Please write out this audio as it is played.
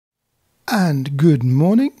And good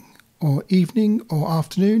morning, or evening, or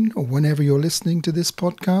afternoon, or whenever you're listening to this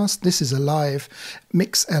podcast. This is a live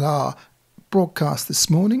MixLR broadcast this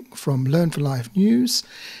morning from Learn for Life News.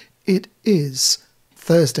 It is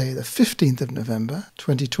Thursday, the 15th of November,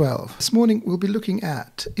 2012. This morning we'll be looking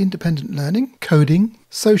at independent learning, coding,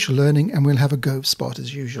 social learning, and we'll have a Go spot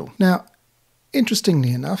as usual. Now,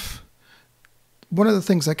 interestingly enough, one of the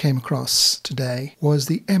things I came across today was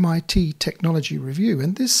the MIT Technology Review,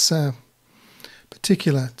 and this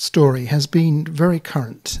particular story has been very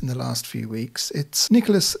current in the last few weeks. It's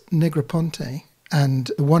Nicholas Negroponte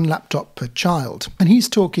and One Laptop Per Child. And he's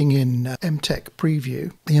talking in MTech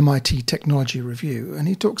Preview, the MIT Technology Review, and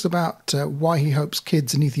he talks about why he hopes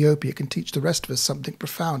kids in Ethiopia can teach the rest of us something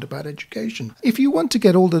profound about education. If you want to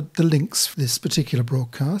get all the links for this particular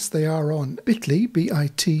broadcast, they are on bit.ly,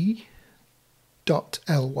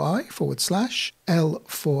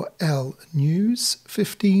 bit.ly/L4L News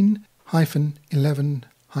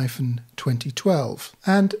 15-11-2012.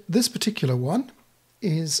 And this particular one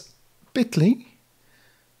is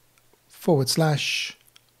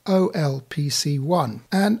bit.ly/OLPC1.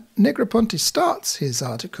 And Negroponte starts his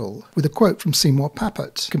article with a quote from Seymour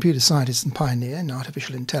Papert, computer scientist and pioneer in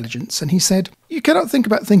artificial intelligence, and he said, "You cannot think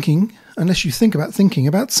about thinking unless you think about thinking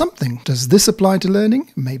about something. Does this apply to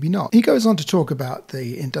learning? Maybe not." He goes on to talk about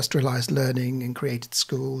the industrialized learning in created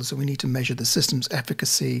schools, and we need to measure the system's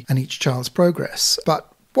efficacy and each child's progress.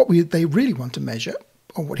 But what they really want to measure,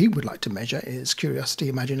 or what he would like to measure, is curiosity,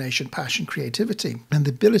 imagination, passion, creativity, and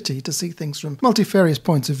the ability to see things from multifarious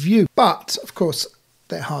points of view. But, of course,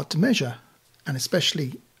 they're hard to measure, and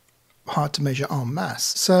especially hard to measure en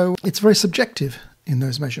masse. So it's very subjective in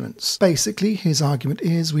those measurements. Basically, his argument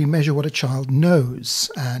is we measure what a child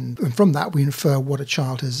knows, and from that we infer what a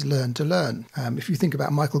child has learned to learn. If you think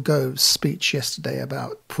about Michael Gove's speech yesterday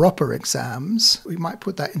about proper exams, we might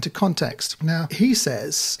put that into context. Now, he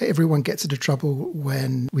says everyone gets into trouble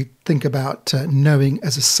when we think about knowing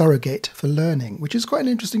as a surrogate for learning, which is quite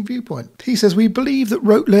an interesting viewpoint. He says we believe that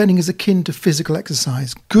rote learning is akin to physical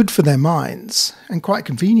exercise, good for their minds, and quite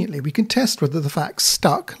conveniently we can test whether the facts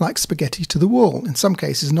stuck like spaghetti to the wall. In some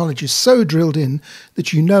cases, knowledge is so drilled in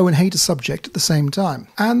that you know and hate a subject at the same time.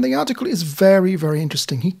 And the article is very, very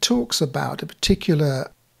interesting. He talks about a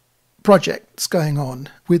particular project that's going on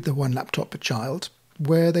with the One Laptop Per Child,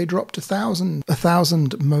 where they dropped 1,000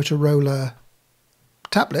 Motorola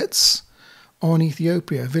tablets on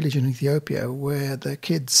Ethiopia, a village in Ethiopia, where the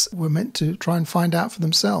kids were meant to try and find out for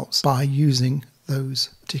themselves by using those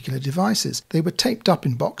particular devices. They were taped up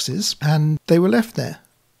in boxes and they were left there.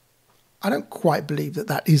 I don't quite believe that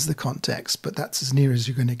that is the context, but that's as near as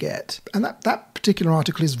you're going to get. And that particular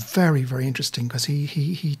article is very, very interesting because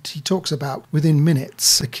he talks about within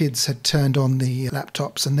minutes the kids had turned on the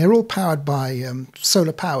laptops and they're all powered by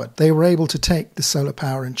solar powered. They were able to take the solar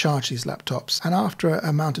power and charge these laptops. And after an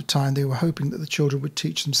amount of time, they were hoping that the children would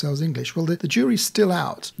teach themselves English. Well, the jury's still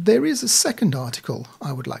out. There is a second article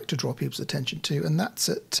I would like to draw people's attention to, and that's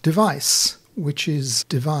at Device, which is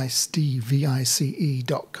device.com,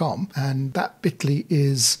 and that bit.ly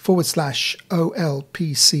is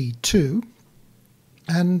 /OLPC2.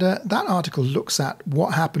 And that article looks at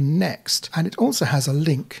what happened next. And it also has a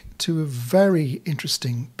link to a very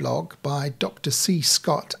interesting blog by Dr. C.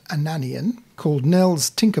 Scott Ananian called Nell's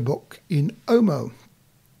Tinkerbook in Omo.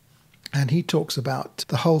 And he talks about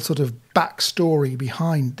the whole sort of backstory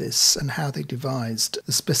behind this and how they devised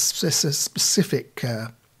the specific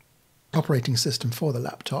operating system for the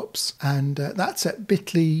laptops, and that's at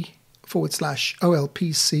bit.ly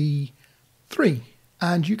 /OLPC3.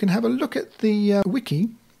 And you can have a look at the wiki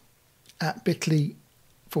at bit.ly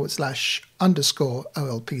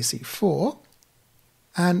 /_OLPC4.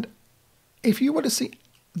 And if you want to see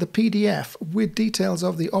the PDF with details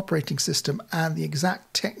of the operating system and the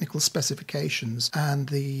exact technical specifications and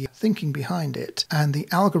the thinking behind it and the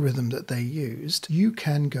algorithm that they used, you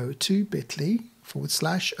can go to bit.ly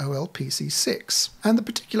 /OLPC6. And the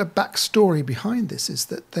particular backstory behind this is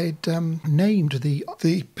that they'd named the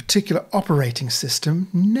particular operating system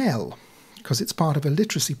Nell, because it's part of a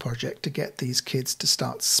literacy project to get these kids to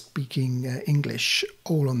start speaking English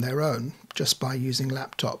all on their own just by using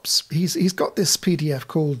laptops. He's got this PDF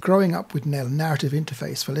called Growing Up with Nell, Narrative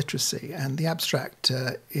Interface for Literacy, and the abstract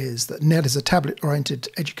is that Nell is a tablet-oriented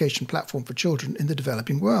education platform for children in the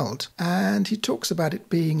developing world. And he talks about it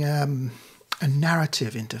being a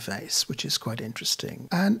narrative interface, which is quite interesting.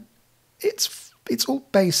 And it's all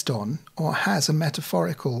based on, or has a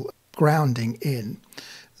metaphorical grounding in,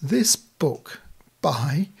 this book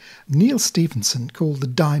by Neil Stevenson called The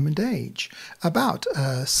Diamond Age, about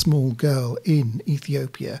a small girl in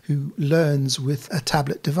Ethiopia who learns with a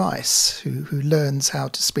tablet device, who learns how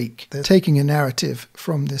to speak. They're taking a narrative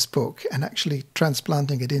from this book and actually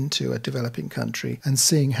transplanting it into a developing country and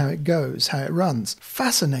seeing how it goes, how it runs.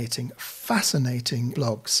 Fascinating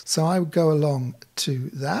blogs. So I would go along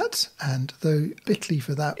to that, and the bit.ly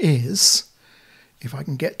for that is, if I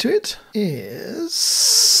can get to it,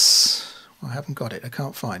 is... I haven't got it, I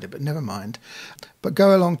can't find it, but never mind. But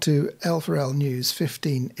go along to L for L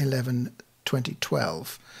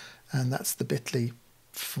News15-11-2012, and that's the bit.ly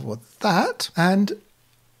for that. And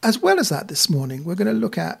as well as that, this morning, we're going to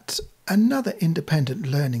look at another independent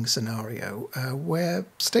learning scenario where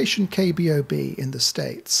station KBOB in the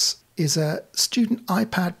States is a student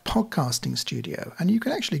iPad podcasting studio, and you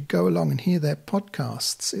can actually go along and hear their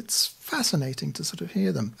podcasts. It's fascinating to sort of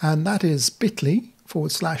hear them. And that is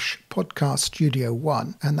bit.ly/podcast studio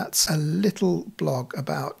 1, and that's a little blog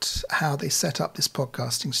about how they set up this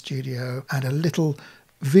podcasting studio, and a little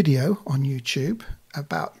video on YouTube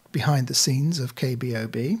about behind the scenes of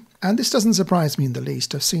KBOB. And this doesn't surprise me in the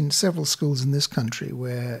least. I've seen several schools in this country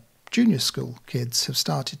where junior school kids have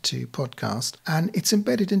started to podcast, and it's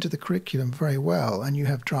embedded into the curriculum very well. And you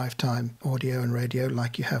have drive time audio and radio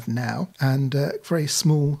like you have now, and very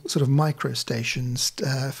small sort of micro stations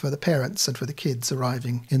for the parents and for the kids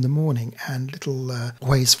arriving in the morning, and little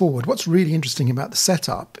ways forward. What's really interesting about the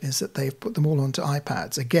setup is that they've put them all onto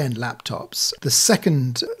iPads, again laptops. The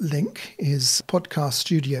second link is Podcast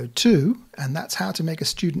Studio 2, and that's how to make a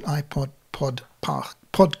student iPod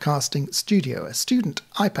podcasting studio, a student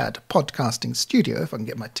iPad podcasting studio, if I can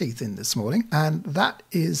get my teeth in this morning. And that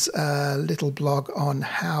is a little blog on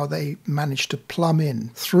how they managed to plumb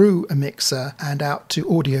in through a mixer and out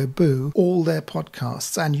to Audio Boo all their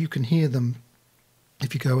podcasts, and you can hear them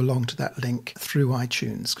if you go along to that link through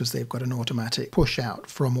iTunes, because they've got an automatic push out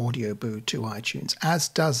from Audio Boo to iTunes, as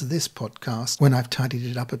does this podcast when I've tidied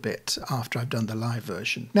it up a bit after I've done the live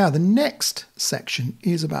version. Now, the next section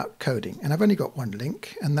is about coding, and I've only got one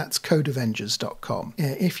link, and that's codeavengers.com.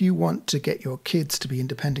 If you want to get your kids to be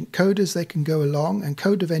independent coders, they can go along, and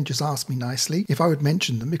Code Avengers asked me nicely if I would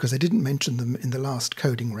mention them, because I didn't mention them in the last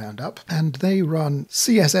coding roundup, and they run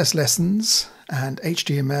CSS lessons and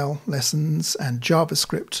HTML lessons and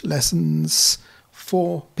JavaScript lessons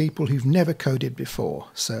for people who've never coded before,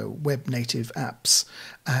 so web native apps.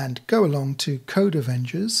 And go along to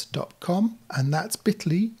codeavengers.com, and that's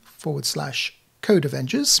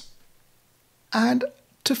bit.ly/codeavengers. And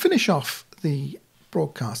to finish off the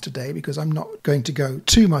broadcast today, because I'm not going to go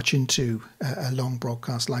too much into a long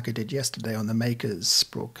broadcast like I did yesterday on the Makers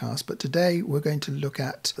broadcast, but today we're going to look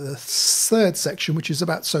at the third section, which is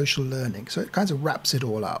about social learning. So it kind of wraps it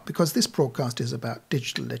all up, because this broadcast is about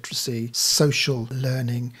digital literacy, social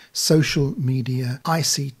learning, social media,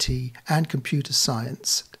 ICT and computer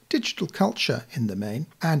science, digital culture in the main,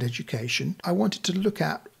 and education. I wanted to look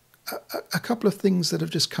at a couple of things that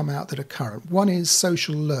have just come out that are current. One is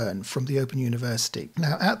Social Learn from the Open University.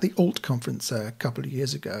 Now, at the ALT conference a couple of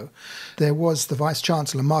years ago, there was the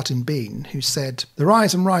Vice-Chancellor, Martin Bean, who said, "The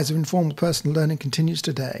rise and rise of informal personal learning continues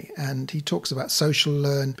today." And he talks about Social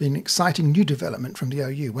Learn being an exciting new development from the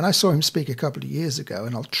OU. When I saw him speak a couple of years ago,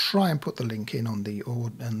 and I'll try and put the link in on the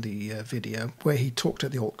video, where he talked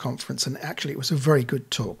at the ALT conference, and actually it was a very good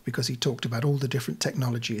talk, because he talked about all the different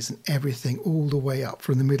technologies and everything all the way up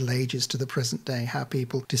from the Middle Ages to the present day, how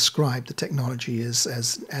people describe the technology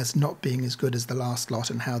as not being as good as the last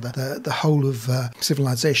lot, and how the whole of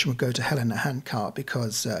civilization would go to hell in a handcart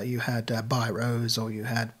because you had biros, or you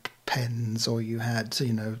had pens, or you had,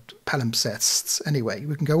 palimpsests. Anyway,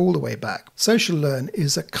 we can go all the way back. Social Learn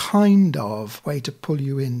is a kind of way to pull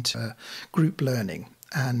you into group learning.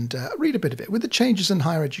 And read a bit of it. With the changes in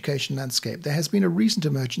higher education landscape, there has been a recent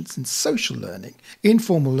emergence in social learning,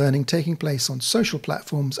 informal learning taking place on social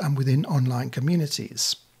platforms and within online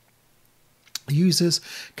communities. Users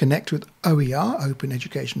connect with OER, Open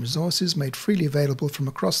Education Resources, made freely available from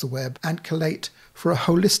across the web, and collate for a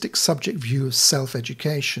holistic subject view of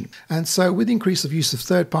self-education. And so with the increase of use of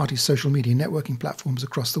third-party social media networking platforms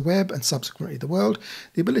across the web and subsequently the world,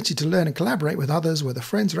 the ability to learn and collaborate with others, whether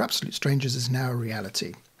friends or absolute strangers, is now a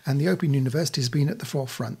reality. And the Open University has been at the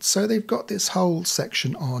forefront. So they've got this whole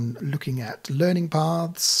section on looking at learning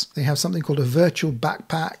paths. They have something called a virtual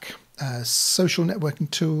backpack, social networking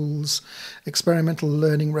tools, experimental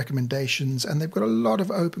learning recommendations, and they've got a lot of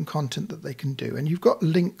open content that they can do. And you've got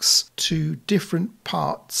links to different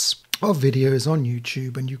parts of videos on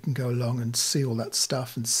YouTube, and you can go along and see all that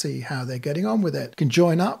stuff and see how they're getting on with it. You can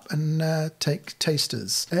join up and take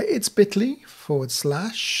tasters. It's bit.ly/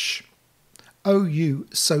 OU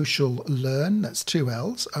Social Learn. That's 2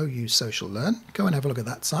 L's, OU Social Learn. Go and have a look at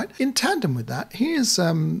that site. In tandem with that, here's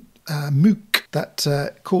MOOC that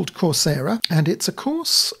called Coursera, and it's a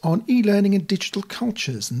course on e-learning and digital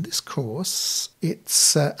cultures. And this course,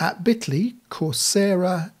 it's at bit.ly,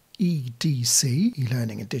 Coursera EDC,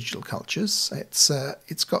 e-learning and digital cultures.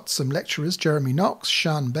 It's got some lecturers, Jeremy Knox,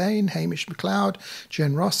 Sean Bain, Hamish McLeod,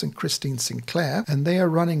 Jen Ross and Christine Sinclair, and they are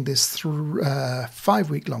running this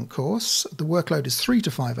 5-week-long course. The workload is 3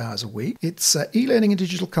 to 5 hours a week. It's e-learning and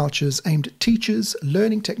digital cultures aimed at teachers,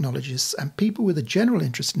 learning technologists and people with a general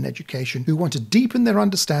interest in education who want to deepen their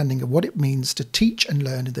understanding of what it means to teach and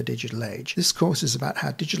learn in the digital age. This course is about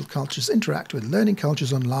how digital cultures interact with learning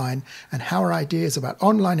cultures online and how our ideas about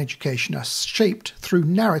online education are shaped through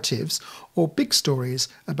narratives or big stories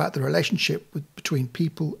about the relationship between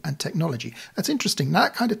people and technology. That's interesting.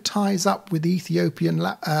 That kind of ties up with the Ethiopian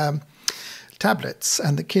tablets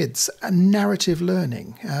and the kids and narrative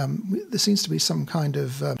learning. There seems to be some kind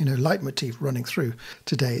of leitmotif running through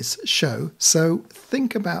today's show. So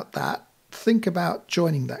think about that. Think about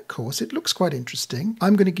joining that course. It looks quite interesting.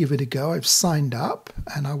 I'm going to give it a go. I've signed up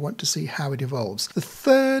and I want to see how it evolves. The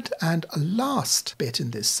third and last bit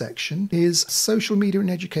in this section is Social Media and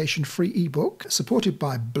Education free ebook supported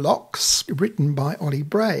by blocks written by Ollie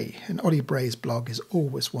Bray. And Ollie Bray's blog is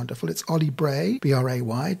always wonderful. It's Ollie Bray,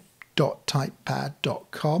 B-R-A-Y,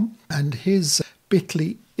 .typepad.com, and his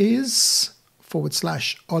bit.ly is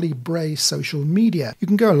 /Ollie Bray Social Media. You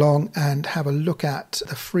can go along and have a look at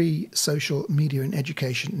the free Social Media in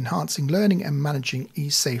Education Enhancing Learning and Managing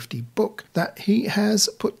eSafety book that he has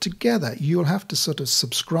put together. You'll have to sort of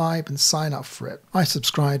subscribe and sign up for it. I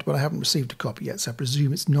subscribed, but I haven't received a copy yet, so I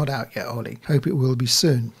presume it's not out yet, Ollie. Hope it will be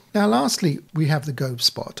soon. Now, lastly, we have the Gove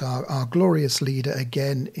Spot. Our glorious leader,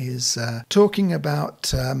 again, is talking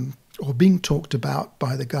about or being talked about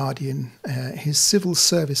by The Guardian, his civil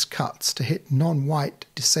service cuts to hit non-white,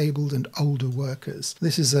 disabled and older workers.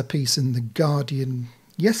 This is a piece in The Guardian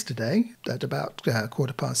yesterday at about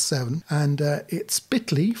 7:15, and it's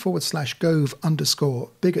bit.ly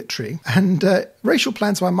 /Gove_bigotry. And racial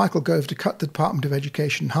plans by Michael Gove to cut the Department of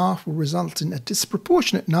Education in half will result in a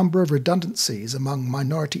disproportionate number of redundancies among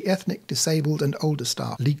minority, ethnic, disabled and older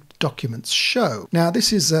staff, leaked documents show. Now,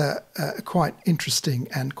 this is quite interesting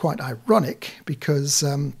and quite ironic because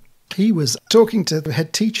he was talking to the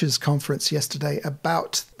head teachers conference yesterday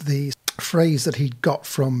about the phrase that he got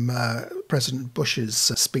from President Bush's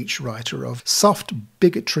speechwriter of soft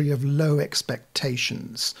bigotry of low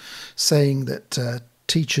expectations, saying that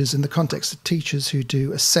teachers, in the context of teachers who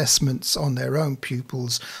do assessments on their own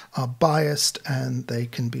pupils, are biased and they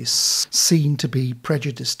can be seen to be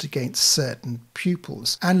prejudiced against certain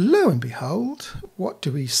pupils. And lo and behold, what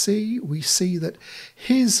do we see? We see that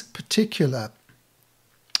his particular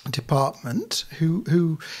department,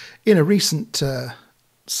 who in a recent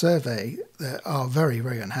survey are very,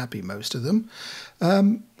 very unhappy, most of them,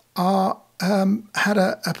 had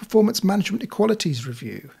a performance management equalities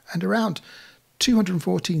review, and around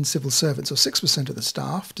 214 civil servants, or 6% of the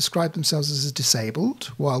staff, described themselves as disabled,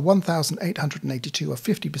 while 1,882, or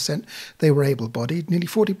 50%, they were able-bodied. Nearly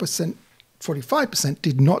 45%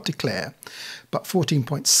 did not declare, but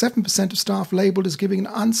 14.7% of staff labelled as giving an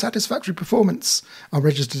unsatisfactory performance are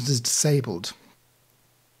registered as disabled.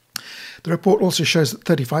 The report also shows that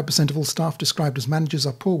 35% of all staff described as managers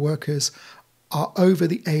or poor workers are over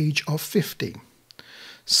the age of 50.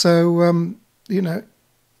 So,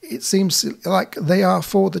 it seems like they are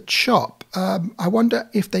for the chop. I wonder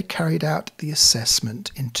if they carried out the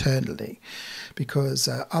assessment internally, because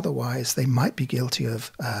otherwise they might be guilty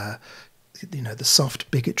of the soft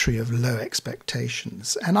bigotry of low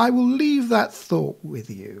expectations. And I will leave that thought with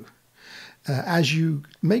you as you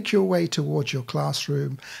make your way towards your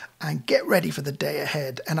classroom and get ready for the day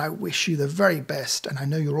ahead. And I wish you the very best. And I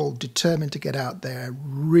know you're all determined to get out there and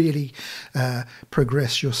really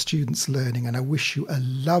progress your students' learning. And I wish you a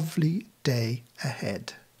lovely day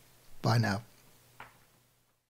ahead. Bye now.